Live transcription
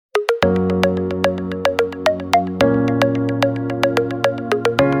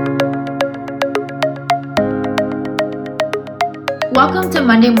Welcome to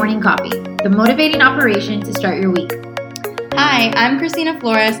Monday Morning Coffee, the motivating operation to start your week. Hi, I'm Christina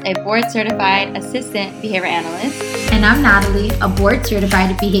Flores, a board-certified assistant behavior analyst. And I'm Natalie, a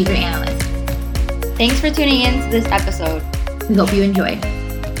board-certified behavior analyst. Thanks for tuning in to this episode. We hope you enjoy.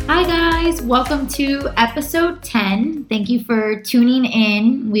 Hi guys, welcome to episode 10. Thank you for tuning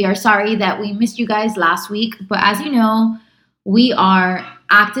in. We are sorry that we missed you guys last week, but as you know, we are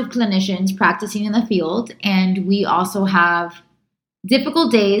active clinicians practicing in the field, and we also have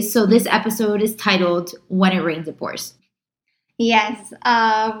difficult days. So this episode is titled When It Rains, It Pours. Yes,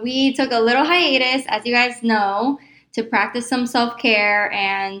 we took a little hiatus, as you guys know, to practice some self-care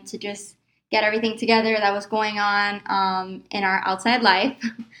and to just get everything together that was going on in our outside life,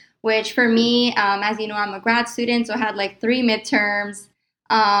 which for me, as you know, I'm a grad student, so I had like 3 midterms.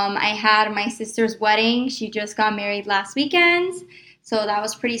 I had my sister's wedding. She just got married last weekend, so that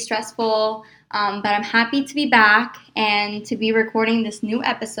was pretty stressful. But I'm happy to be back and to be recording this new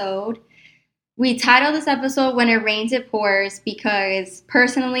episode. We titled this episode When It Rains, It Pours because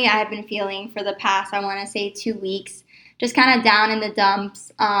personally I have been feeling for the past, I want to say 2 weeks, just kind of down in the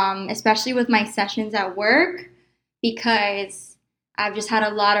dumps, especially with my sessions at work because I've just had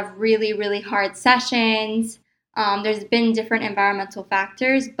a lot of really, really hard sessions. There's been different environmental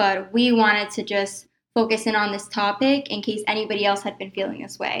factors, but we wanted to just focus in on this topic in case anybody else had been feeling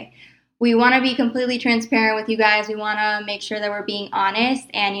this way. We want to be completely transparent with you guys. We want to make sure that we're being honest.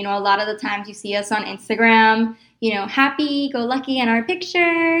 And, you know, a lot of the times you see us on Instagram, you know, happy-go-lucky in our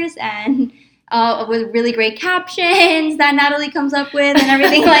pictures and with really great captions that Natalie comes up with and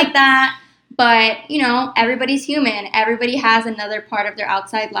everything like that. But, you know, everybody's human. Everybody has another part of their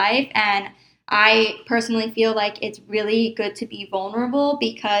outside life. And I personally feel like it's really good to be vulnerable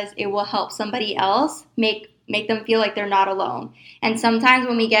because it will help somebody else make them feel like they're not alone. And sometimes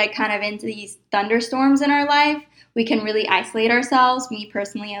when we get kind of into these thunderstorms in our life, we can really isolate ourselves, me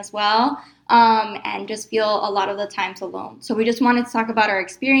personally as well, and just feel a lot of the times alone. So we just wanted to talk about our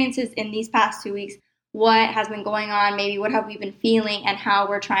experiences in these past 2 weeks, what has been going on, maybe what have we been feeling, and how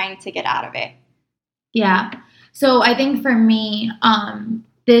we're trying to get out of it. Yeah. So I think for me,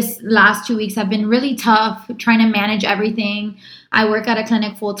 this last 2 weeks have been really tough trying to manage everything. I work at a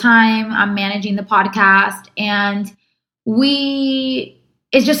clinic full time. I'm managing the podcast and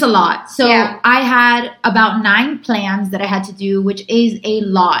it's just a lot. So yeah. I had about 9 plans that I had to do, which is a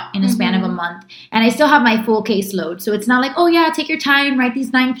lot in a span of a month. And I still have my full caseload. So it's not like, oh yeah, take your time, write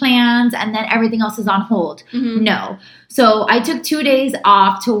these 9 plans, and then everything else is on hold. No. So I took 2 days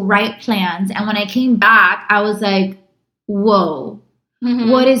off to write plans. And when I came back, I was like, whoa.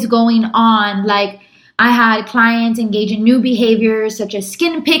 What is going on? Like, I had clients engage in new behaviors such as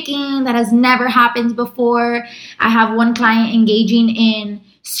skin picking that has never happened before. I have one client engaging in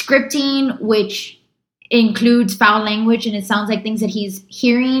scripting, which includes foul language, and it sounds like things that he's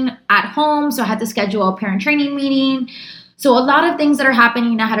hearing at home. So I had to schedule a parent training meeting. So a lot of things that are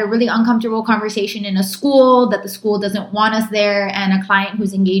happening. I had a really uncomfortable conversation in a school that the school doesn't want us there, and a client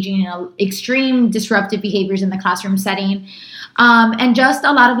who's engaging in extreme disruptive behaviors in the classroom setting. And just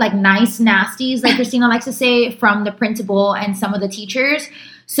a lot of like nice nasties, like Christina likes to say, from the principal and some of the teachers.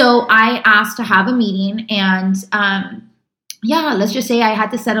 So I asked to have a meeting and, let's just say I had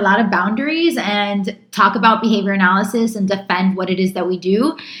to set a lot of boundaries and talk about behavior analysis and defend what it is that we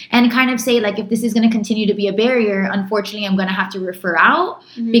do and kind of say, like, if this is going to continue to be a barrier, unfortunately, I'm going to have to refer out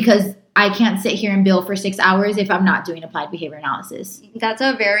because I can't sit here and bill for 6 hours if I'm not doing applied behavior analysis. That's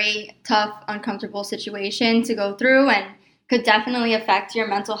a very tough, uncomfortable situation to go through and could definitely affect your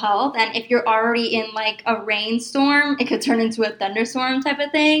mental health. And if you're already in like a rainstorm, it could turn into a thunderstorm type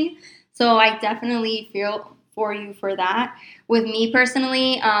of thing. So I definitely feel for you for that. With me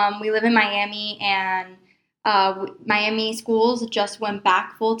personally, we live in Miami, and Miami schools just went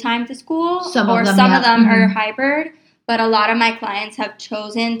back full time to school. Some of them are hybrid. But a lot of my clients have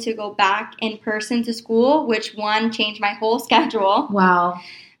chosen to go back in person to school, which one changed my whole schedule. Wow.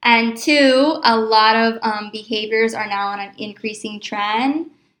 And 2, a lot of behaviors are now on an increasing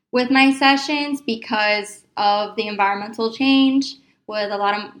trend with my sessions because of the environmental change with a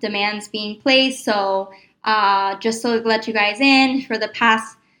lot of demands being placed. So just to let you guys in, for the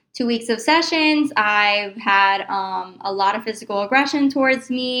past 2 weeks of sessions, I've had a lot of physical aggression towards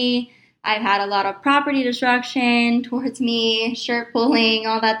me. I've had a lot of property destruction towards me, shirt pulling,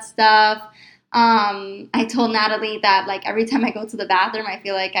 all that stuff. I told Natalie that like every time I go to the bathroom, I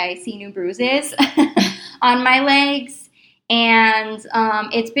feel like I see new bruises on my legs. And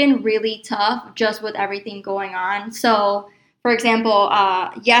it's been really tough just with everything going on. So, for example,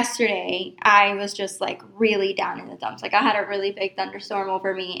 yesterday, I was just like really down in the dumps. Like I had a really big thunderstorm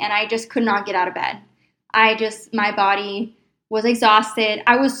over me and I just could not get out of bed. My body was exhausted.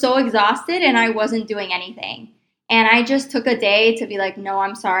 I was so exhausted and I wasn't doing anything. And I just took a day to be like, no,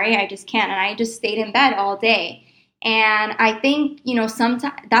 I'm sorry, I just can't. And I just stayed in bed all day. And I think, sometimes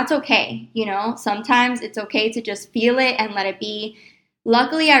that's okay. Sometimes it's okay to just feel it and let it be.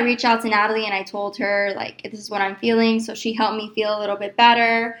 Luckily, I reached out to Natalie and I told her, like, this is what I'm feeling. So she helped me feel a little bit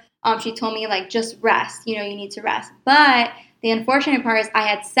better. She told me, like, just rest. You need to rest. But the unfortunate part is I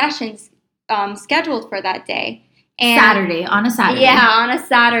had sessions scheduled for that day. And on a Saturday. Yeah, on a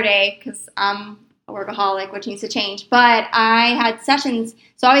Saturday, because I'm a workaholic, which needs to change. But I had sessions,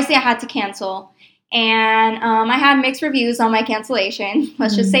 so obviously I had to cancel. And I had mixed reviews on my cancellation.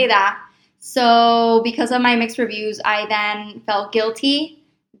 Let's just say that. So because of my mixed reviews, I then felt guilty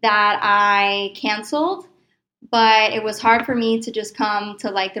that I canceled. But it was hard for me to just come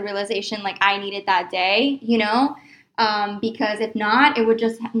to, like, the realization, like, I needed that day, because if not, it would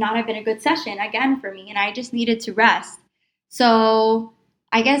just not have been a good session again for me. And I just needed to rest. So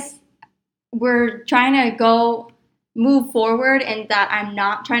I guess we're trying to move forward and that I'm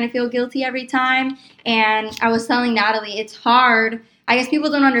not trying to feel guilty every time. And I was telling Natalie, it's hard. I guess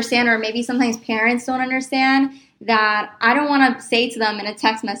people don't understand, or maybe sometimes parents don't understand, that I don't want to say to them in a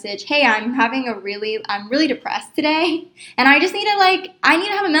text message, hey, I'm really depressed today. And I just need to I need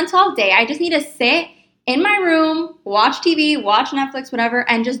to have a mental health day. I just need to sit in my room, watch TV, watch Netflix, whatever,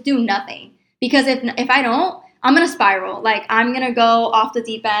 and just do nothing. Because if I don't, I'm going to spiral. Like, I'm going to go off the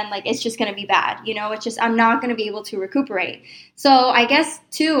deep end. Like, it's just going to be bad. It's just, I'm not going to be able to recuperate. So I guess,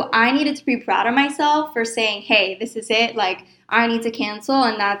 too, I needed to be proud of myself for saying, hey, this is it. Like, I need to cancel.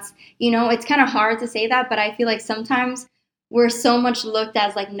 And that's, it's kind of hard to say that. But I feel like sometimes we're so much looked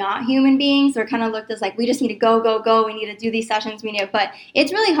as, like, not human beings. We're kind of looked as, like, we just need to go. We need to do these sessions. But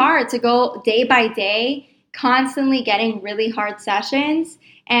it's really hard to go day by day, constantly getting really hard sessions.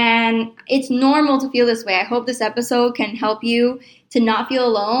 And it's normal to feel this way. I hope this episode can help you to not feel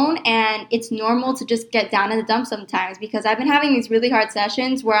alone. And it's normal to just get down in the dumps sometimes, because I've been having these really hard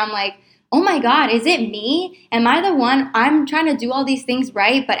sessions where I'm like, oh my God, is it me? Am I the one? I'm trying to do all these things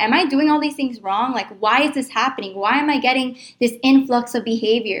right, but am I doing all these things wrong? Like, why is this happening? Why am I getting this influx of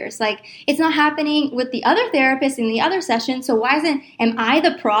behaviors? Like, it's not happening with the other therapists in the other session, so am I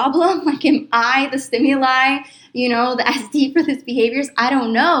the problem? Like, am I the stimuli, that's deep for these behaviors? I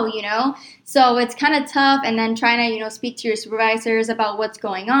don't know, So it's kind of tough, and then trying to, speak to your supervisors about what's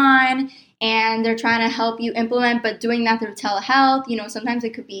going on. And they're trying to help you implement, but doing that through telehealth, sometimes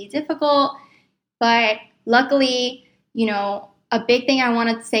it could be difficult. But luckily, a big thing I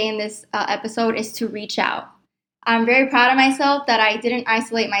wanted to say in this episode is to reach out. I'm very proud of myself that I didn't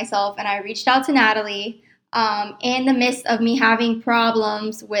isolate myself, and I reached out to Natalie. In the midst of me having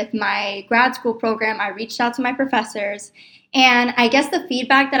problems with my grad school program, I reached out to my professors. And I guess the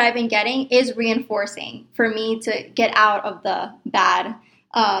feedback that I've been getting is reinforcing for me to get out of the bad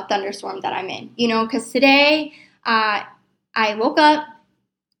thunderstorm that I'm in, because today I woke up,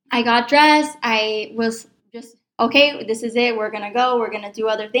 I got dressed, I was just, okay, this is it, we're going to do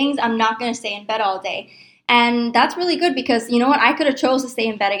other things, I'm not going to stay in bed all day. And that's really good, because you know what, I could have chose to stay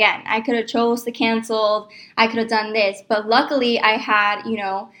in bed again, I could have chose to cancel, I could have done this, but luckily I had,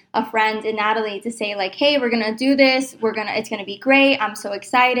 a friend in Natalie to say, like, hey, we're going to do this, it's going to be great, I'm so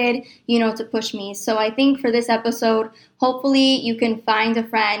excited, to push me. So I think for this episode, hopefully you can find a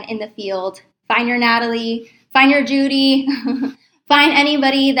friend in the field, find your Natalie, find your Judy, find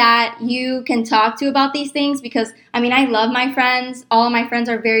anybody that you can talk to about these things, because, I love my friends. All of my friends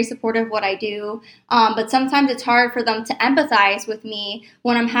are very supportive of what I do, but sometimes it's hard for them to empathize with me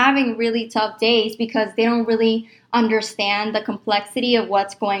when I'm having really tough days, because they don't really understand the complexity of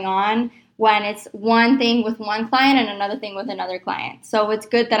what's going on when it's one thing with one client and another thing with another client. So it's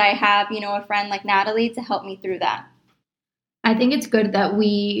good that I have, a friend like Natalie to help me through that. I think it's good that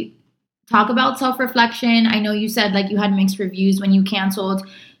we talk about self-reflection. I know you said, like, you had mixed reviews when you canceled,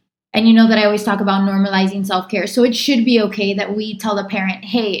 and you know that I always talk about normalizing self-care. So it should be okay that we tell the parent,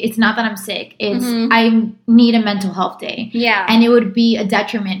 hey, it's not that I'm sick, it's I need a mental health day. Yeah. And it would be a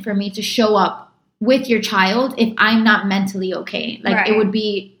detriment for me to show up with your child if I'm not mentally okay. Like, right. It would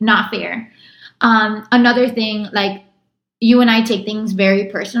be not fair. Another thing, like, you and I take things very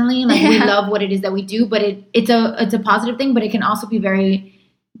personally. Like, we love what it is that we do, but it's a positive thing, but it can also be very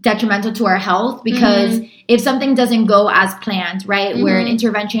detrimental to our health, because if something doesn't go as planned, right, where an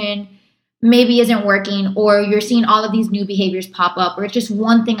intervention maybe isn't working, or you're seeing all of these new behaviors pop up, or it's just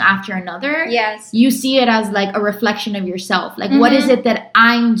one thing after another, yes, you see it as like a reflection of yourself. Like, what is it that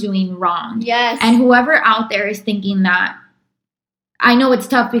I'm doing wrong? Yes. And whoever out there is thinking that, I know it's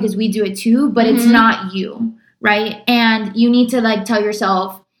tough because we do it too, but it's not you, right? And you need to, like, tell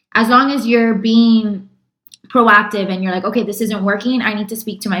yourself, as long as you're being proactive and you're like, okay, this isn't working. I need to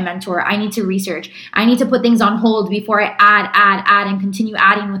speak to my mentor. I need to research. I need to put things on hold before I add, and continue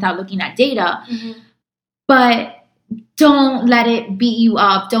adding without looking at data. But don't let it beat you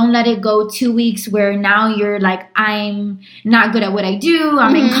up. Don't let it go 2 weeks where now you're like, I'm not good at what I do.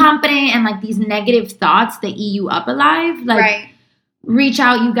 I'm incompetent. And like these negative thoughts that eat you up alive. Like, reach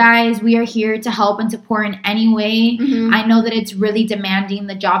out, you guys. We are here to help and support in any way. I know that it's really demanding,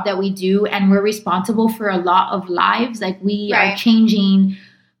 the job that we do, and we're responsible for a lot of lives. Like we are changing,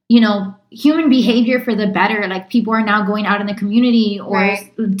 human behavior for the better. Like people are now going out in the community or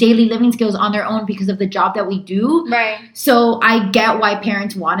daily living skills on their own because of the job that we do. So I get why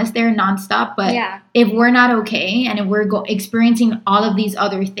parents want us there nonstop, but if we're not okay and if we're experiencing all of these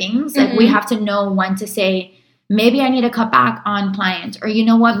other things, like we have to know when to say, maybe I need to cut back on clients, or you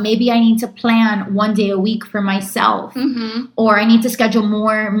know what, maybe I need to plan 1 day a week for myself, or I need to schedule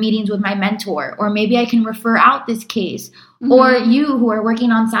more meetings with my mentor, or maybe I can refer out this case, or you who are working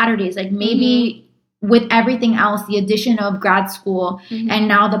on Saturdays, like maybe with everything else, the addition of grad school and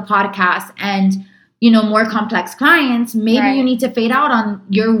now the podcast and, more complex clients, maybe you need to fade out on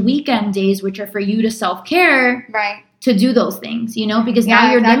your weekend days, which are for you to self-care. To do those things, because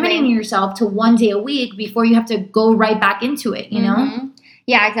now you're limiting yourself to 1 day a week before you have to go right back into it,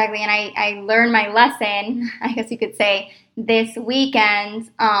 Yeah, exactly. And I learned my lesson, I guess you could say, this weekend,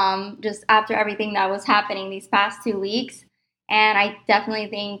 just after everything that was happening these past 2 weeks. And I definitely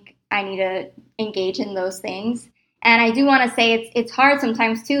think I need to engage in those things. And I do want to say it's hard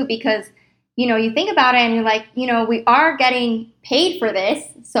sometimes too, because, you think about it and you're like, we are getting paid for this.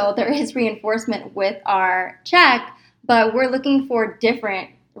 So there is reinforcement with our check. But we're looking for different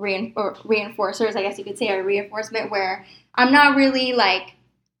reinforcers, I guess you could say, or reinforcement where I'm not really like,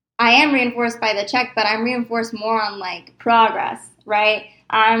 I am reinforced by the check, but I'm reinforced more on like progress, right?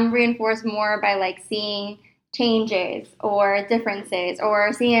 I'm reinforced more by like seeing changes or differences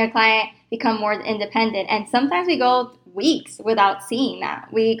or seeing a client become more independent. And sometimes we go weeks without seeing that.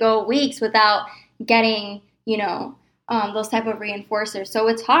 We go weeks without getting, those type of reinforcers. So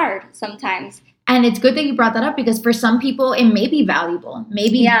it's hard sometimes. And it's good that you brought that up because for some people, it may be valuable.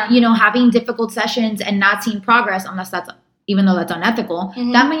 Maybe, having difficult sessions and not seeing progress, even though that's unethical,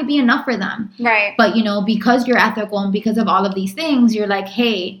 that may be enough for them. But, because you're ethical and because of all of these things, you're like,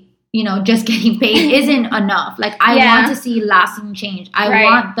 hey, just getting paid isn't enough. Like, I want to see lasting change. I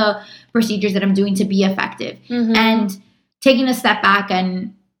want the procedures that I'm doing to be effective. And taking a step back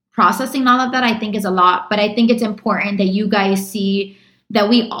and processing all of that, I think is a lot. But I think it's important that you guys see that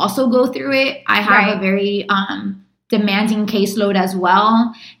we also go through it. I have a very demanding caseload as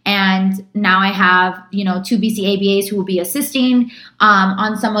well. And now I have, 2 BCABAs who will be assisting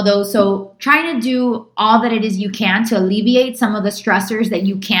on some of those. So trying to do all that it is you can to alleviate some of the stressors that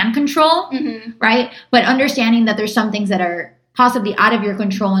you can control, right? But understanding that there's some things that are possibly out of your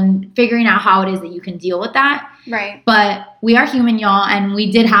control and figuring out how it is that you can deal with that. But we are human, y'all, and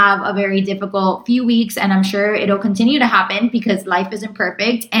we did have a very difficult few weeks, and I'm sure it'll continue to happen because life isn't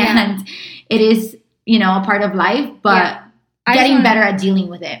perfect and it is, a part of life, but getting better at dealing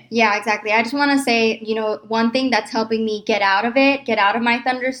with it. Yeah, exactly. I just want to say, one thing that's helping me get out of my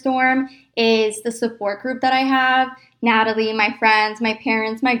thunderstorm is the support group that I have. Natalie, my friends, my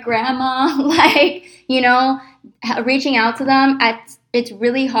parents, my grandma, reaching out to them. It's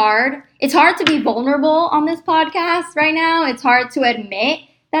really hard. It's hard to be vulnerable on this podcast right now. It's hard to admit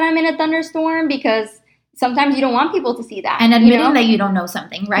that I'm in a thunderstorm because sometimes you don't want people to see that. And admitting that you don't know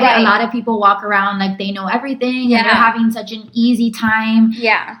something, right? A lot of people walk around like they know everything and they're having such an easy time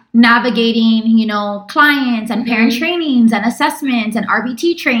navigating, clients and parent trainings and assessments and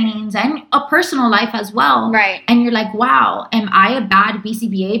RBT trainings and a personal life as well. And you're like, wow, am I a bad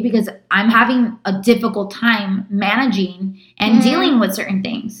BCBA because I'm having a difficult time managing and dealing with certain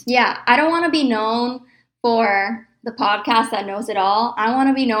things? Yeah, I don't want to be known for the podcast that knows it all. I want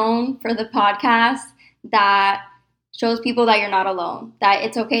to be known for the podcast that shows people that you're not alone, that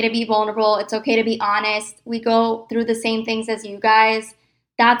it's okay to be vulnerable, it's okay to be honest. We go through the same things as you guys.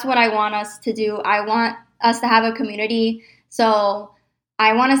 That's what I want us to do. I want us to have a community. So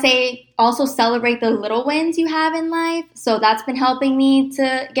I want to say also celebrate the little wins you have in life. So that's been helping me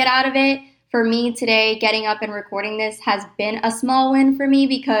to get out of it. For me today, getting up and recording this has been a small win for me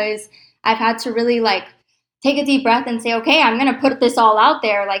because I've had to really take a deep breath and say, okay, I'm going to put this all out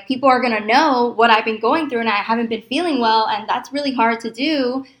there. Like, people are going to know what I've been going through and I haven't been feeling well. And that's really hard to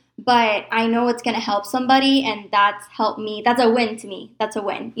do. But I know it's going to help somebody. And that's helped me. That's a win to me. That's a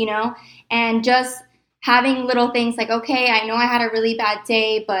win, And just having little things like, okay, I know I had a really bad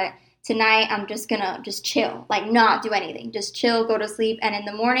day, but tonight I'm just gonna just chill, like not do anything, just chill, go to sleep. And in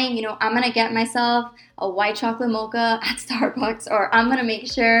the morning, you know, I'm gonna get myself a white chocolate mocha at Starbucks, or I'm gonna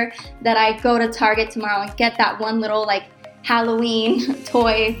make sure that I go to Target tomorrow and get that one little like Halloween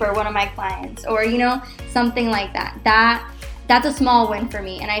toy for one of my clients, or you know, something like that. That's a small win for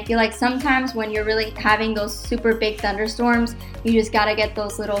me. And I feel like sometimes when you're really having those super big thunderstorms, you just gotta get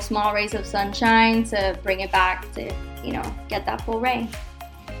those little small rays of sunshine to bring it back to, you know, get that full ray.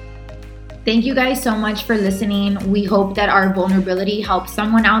 Thank you guys so much for listening. We hope that our vulnerability helps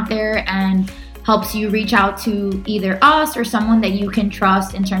someone out there and helps you reach out to either us or someone that you can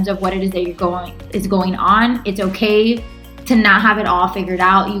trust in terms of what it is that is going on. It's okay to not have it all figured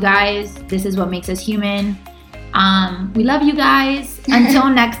out, you guys. This is what makes us human. We love you guys. Until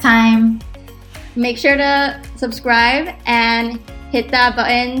next time. Make sure to subscribe and hit that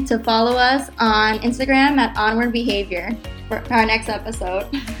button to follow us on Instagram at Onward Behavior for our next episode.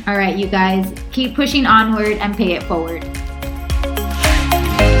 All right, you guys, keep pushing onward and pay it forward.